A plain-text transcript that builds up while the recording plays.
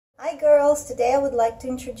Hi girls, today I would like to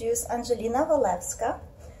introduce Angelina Walewska,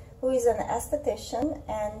 who is an esthetician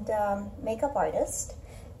and makeup artist,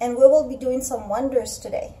 and we will be doing some wonders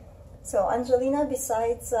today. So Angelina,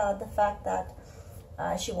 besides the fact that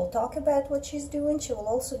she will talk about what she's doing, she will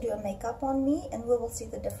also do a makeup on me, and we will see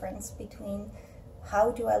the difference between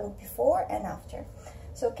how do I look before and after.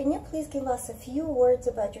 So can you please give us a few words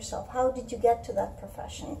about yourself? How did you get to that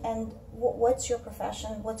profession, and what's your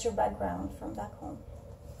profession? What's your background from back home?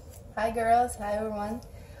 Hi girls, hi everyone.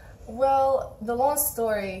 Well, the long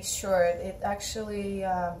story short, it actually,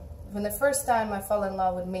 when the first time I fell in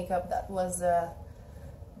love with makeup, that was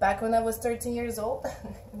back when I was 13 years old,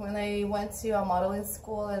 when I went to a modeling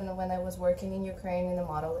school and when I was working in Ukraine in a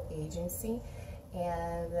model agency.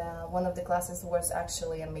 And one of the classes was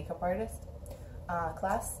actually a makeup artist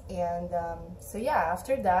class. And so yeah,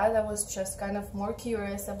 after that I was just kind of more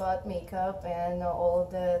curious about makeup and all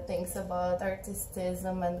the things about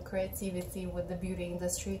artistism and creativity with the beauty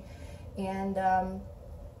industry. And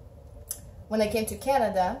when I came to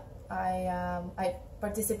Canada, I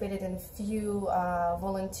participated in a few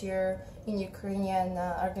volunteer in Ukrainian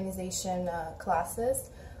organization classes.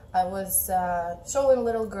 I was showing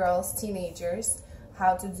little girls, teenagers,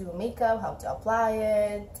 how to do makeup, how to apply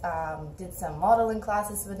it, did some modeling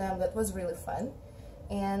classes with them. That was really fun.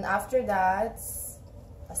 And after that,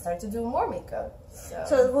 I started to do more makeup.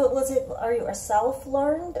 So what was it, are you a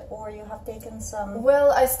self-learned or you have taken some?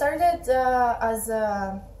 Well, I started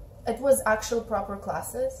it was actual proper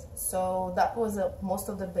classes, so that was most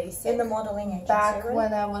of the basics. In the modeling agency, back right?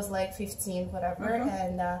 when I was like 15, whatever,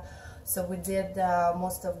 and so we did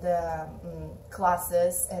most of the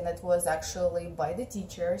classes, and it was actually by the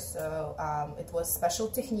teacher, so it was special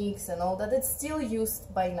techniques and all that. It's still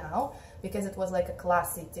used by now because it was like a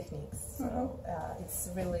classy techniques, so it's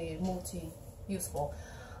really multi-useful.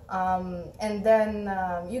 And then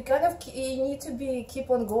you kind of you need to keep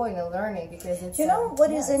on going and learning, because it's, you know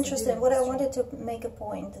what is interesting, what I wanted to make a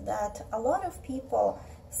point, that a lot of people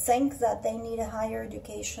think that they need a higher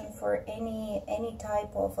education for any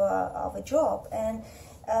type of a job, and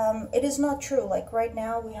it is not true. Like right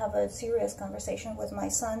now we have a serious conversation with my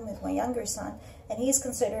son, with my younger son, and he's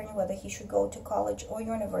considering whether he should go to college or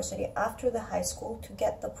university after the high school to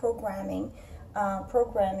get the programming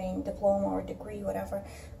diploma or degree, whatever,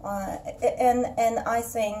 and I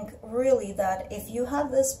think really that if you have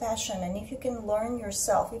this passion and if you can learn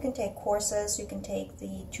yourself, you can take courses, you can take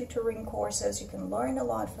the tutoring courses, you can learn a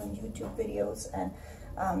lot from YouTube videos and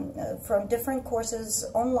from different courses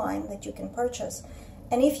online that you can purchase.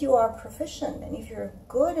 And if you are proficient and if you're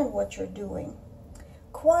good in what you're doing,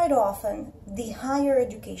 quite often the higher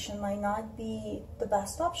education might not be the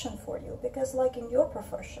best option for you, because like in your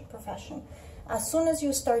profession, as soon as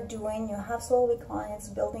you start doing, you have slowly clients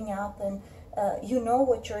building up, and you know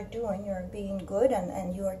what you're doing, you're being good,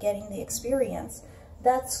 and you are getting the experience.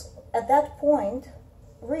 That's at that point,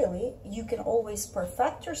 really, you can always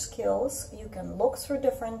perfect your skills. You can look through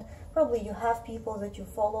different, probably you have people that you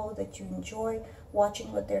follow, that you enjoy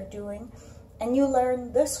watching what they're doing, and you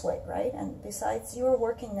learn this way, right? And besides, you're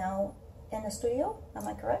working now in a studio, am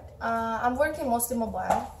I correct? I'm working mostly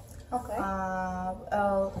mobile. Okay.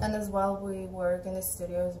 And as well, we work in a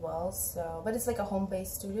studio as well. So, but it's like a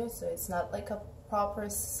home-based studio, so it's not like a proper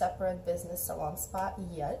separate business salon spot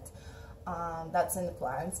yet. That's in the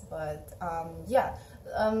plans, but yeah.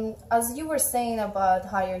 As you were saying about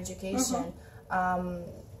higher education,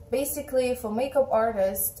 basically for makeup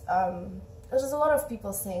artists, there's a lot of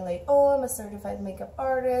people saying like, oh, I'm a certified makeup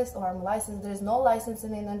artist, or I'm licensed. There's no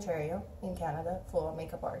licensing in Ontario, in Canada, for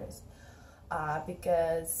makeup artists.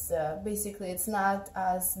 Because basically it's not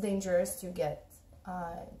as dangerous to get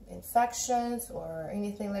infections or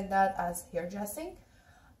anything like that as hairdressing.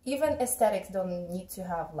 Even aesthetics don't need to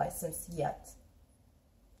have license yet.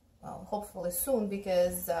 Well, hopefully soon,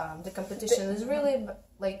 because the competition is really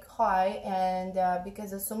like high, and because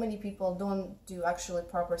there's so many people don't do actually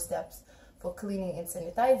proper steps for cleaning and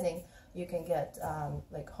sanitizing, you can get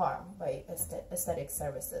like harm by aesthetic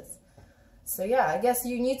services. So yeah, I guess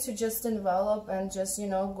you need to just envelop and just, you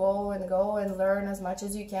know, go and learn as much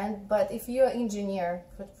as you can. But if you're an engineer,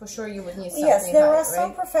 for sure you would need something. Yes, there high, are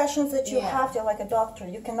some professions that you have to, like a doctor.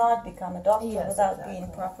 You cannot become a doctor without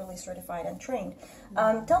being properly certified and trained.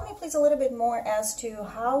 Tell me please a little bit more as to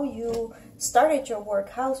how you started your work.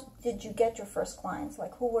 How did you get your first clients?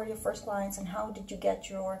 Like, who were your first clients, and how did you get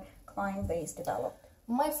your client base developed?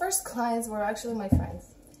 My first clients were actually my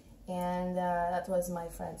friends. And that was my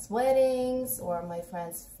friends' weddings or my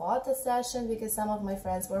friends' photo session, because some of my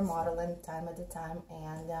friends were modeling time at the time,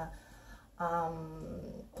 and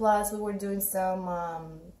Plus, we were doing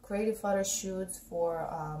some creative photo shoots for,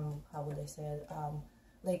 how would I say it,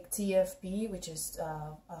 like TFP, which is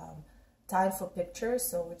time for pictures,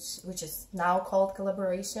 so which is now called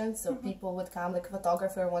collaboration. So people would come, like a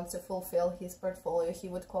photographer wants to fulfill his portfolio, he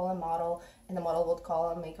would call a model, and the model would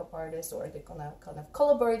call a makeup artist, or they're gonna kind of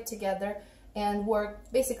collaborate together and work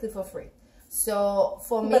basically for free. So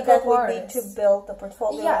for makeup that would artists, be to build the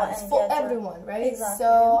portfolio. yeah, it's and for get everyone, right? Exactly.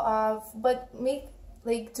 So but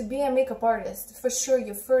to be a makeup artist, for sure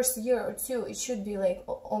your first year or two it should be like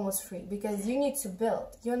almost free, because you need to build.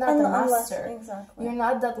 You're not the master. Exactly. You're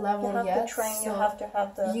not that level you have yet. to train, so you have to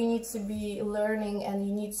have the... you need to be learning, and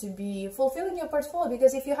you need to be fulfilling your portfolio,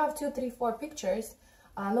 because if you have 2, 3, 4 pictures,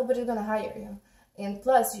 nobody's gonna hire you. And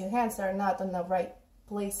plus your hands are not on the right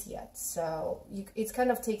place yet, so it kind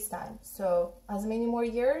of takes time. So as many more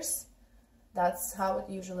years, that's how it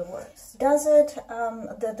usually works. Does it,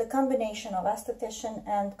 the combination of esthetician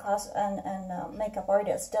and makeup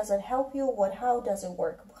artist, does it help you? How does it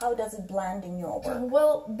work? How does it blend in your work?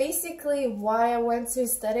 Well, basically, why I went to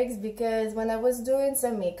aesthetics, because when I was doing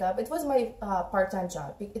some makeup, it was my part-time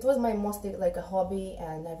job. It was my mostly like a hobby,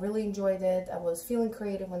 and I really enjoyed it. I was feeling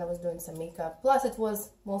creative when I was doing some makeup. Plus, it was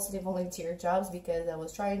mostly volunteer jobs, because I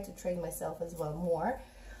was trying to train myself as well more.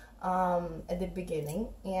 At the beginning,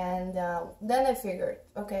 and then I figured,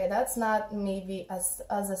 okay, that's not maybe as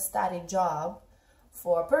a steady job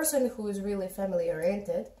for a person who is really family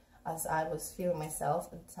oriented, as I was feeling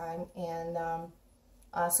myself at the time. And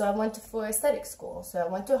so I went for aesthetic school. So I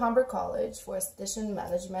went to Humber College for esthetician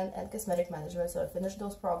management and cosmetic management. So I finished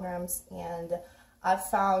those programs, and I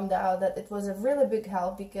found out that it was a really big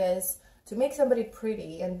help, because to make somebody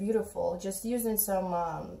pretty and beautiful, just using some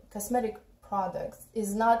cosmetic products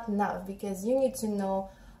is not enough, because you need to know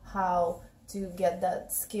how to get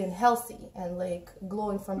that skin healthy and like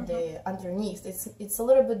glowing from the underneath. It's a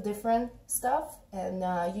little bit different stuff, and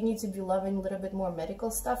you need to be loving a little bit more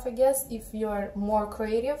medical stuff, I guess, if you're more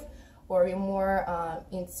creative or you're more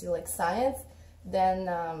into like science. Then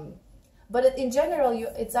but in general,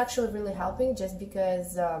 it's actually really helping, just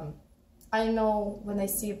because I know when I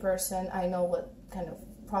see a person, I know what kind of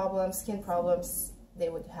problems, skin problems they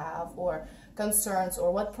would have, or concerns,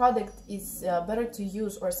 or what product is better to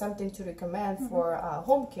use, or something to recommend for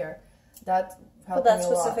home care. That helped me a lot.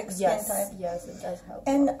 For that specific skin type. Yes, it does help.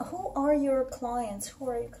 And who are your clients? Who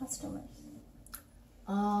are your customers?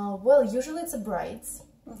 Well, usually it's brides.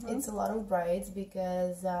 It's a lot of brides,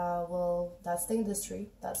 because well, that's the industry.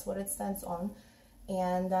 That's what it stands on.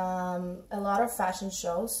 And a lot of fashion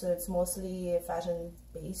shows. So it's mostly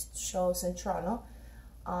fashion-based shows in Toronto.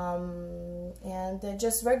 And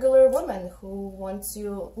just regular women who want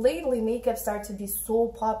to... Lately, makeup started to be so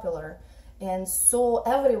popular and so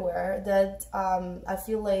everywhere that I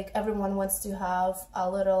feel like everyone wants to have a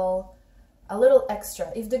little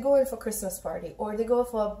extra. If they go in for Christmas party, or they go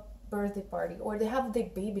for a birthday party, or they have the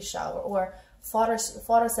baby shower, or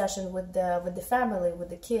photo session with the family, with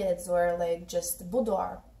the kids, or like just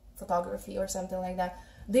boudoir photography or something like that,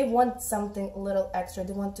 they want something a little extra.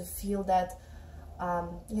 They want to feel that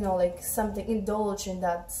you know, like something, indulge in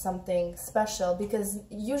that something special, because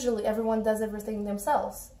usually everyone does everything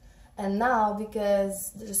themselves. And now,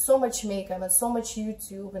 because there's so much makeup and so much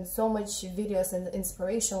YouTube and so much videos and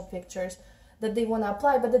inspirational pictures that they want to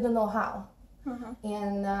apply, but they don't know how.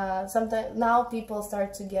 And sometimes now people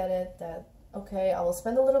start to get it that, okay, I will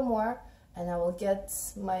spend a little more and I will get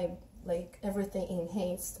my, like, everything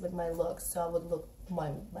enhanced with my looks, so I would look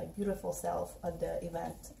my beautiful self at the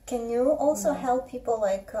event. Can you also help people,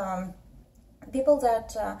 like people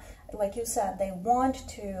that like you said, they want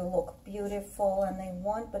to look beautiful and they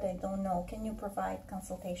want, but they don't know? Can you provide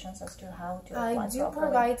consultations as to how to apply I do properly?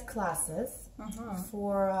 provide classes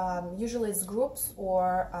for usually it's groups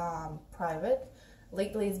or private.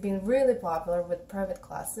 Lately it's been really popular with private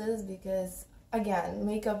classes, because again,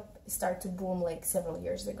 makeup started to boom like several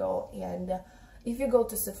years ago, and if you go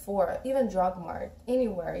to Sephora, even Drug Mart,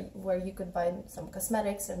 anywhere where you could buy some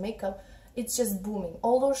cosmetics and makeup, it's just booming.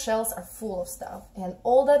 All those shelves are full of stuff, and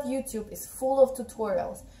all that YouTube is full of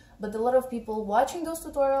tutorials. But a lot of people watching those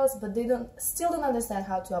tutorials, but they still don't understand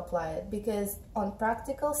how to apply it, because on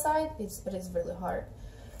practical side, it is really hard.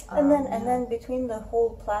 And then between the whole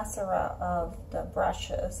plethora of the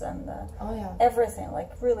brushes and the everything,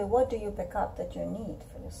 like really, what do you pick up that you need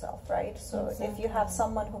for yourself, right? So if you have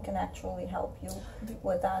someone who can actually help you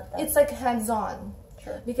with that, it's like hands-on.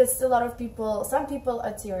 Sure. Because a lot of people, some people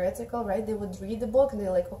are theoretical, right? They would read the book and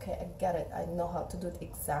they're like, okay, I get it, I know how to do it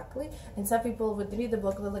exactly. And some people would read the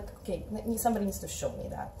book and they're like, okay, somebody needs to show me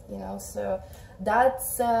that, you know. So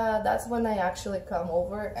that's when I actually come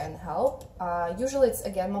over and help. Usually it's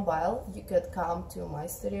again mobile. You could come to my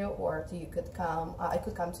studio, or you could come, I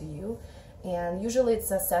could come to you. And usually it's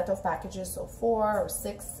a set of packages of 4 or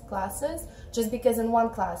 6 classes, just because in one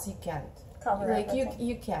class you can't cover like everything.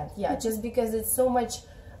 you can't, yeah, just because it's so much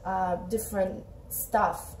different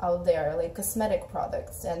stuff out there, like cosmetic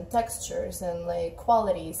products and textures and like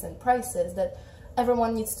qualities and prices, that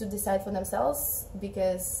everyone needs to decide for themselves,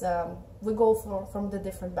 because we go from the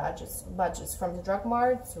different budgets from the drug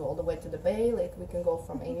mart to all the way to the bay. Like we can go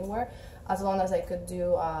from anywhere, as long as I could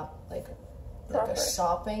do like a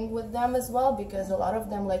shopping with them as well, because a lot of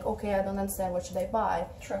them like, okay, I don't understand, what should I buy?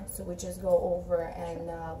 Sure. So we just go over and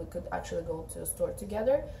we could actually go to a store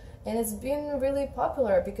together. And it's been really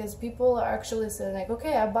popular because people are actually saying like,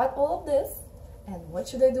 okay, I bought all of this, and what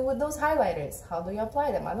should I do with those highlighters? How do you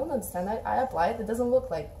apply them? I don't understand. I apply it, it doesn't look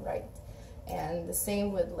like right. And the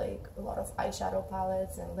same with like a lot of eyeshadow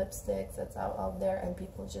palettes and lipsticks that's out there, and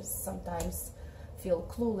people just sometimes feel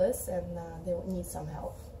clueless and they need some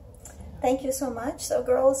help. Thank you so much. So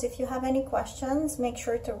girls, if you have any questions, make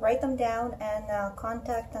sure to write them down and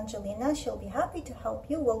contact Angelina. She'll be happy to help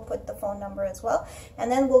you. We'll put the phone number as well.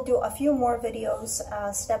 And then we'll do a few more videos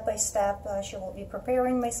step by step. She will be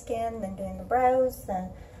preparing my skin and doing the brows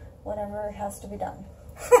and whatever has to be done.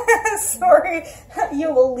 Sorry,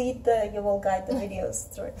 you will guide the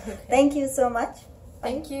videos through. Okay. Thank you so much.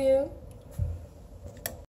 Thank you.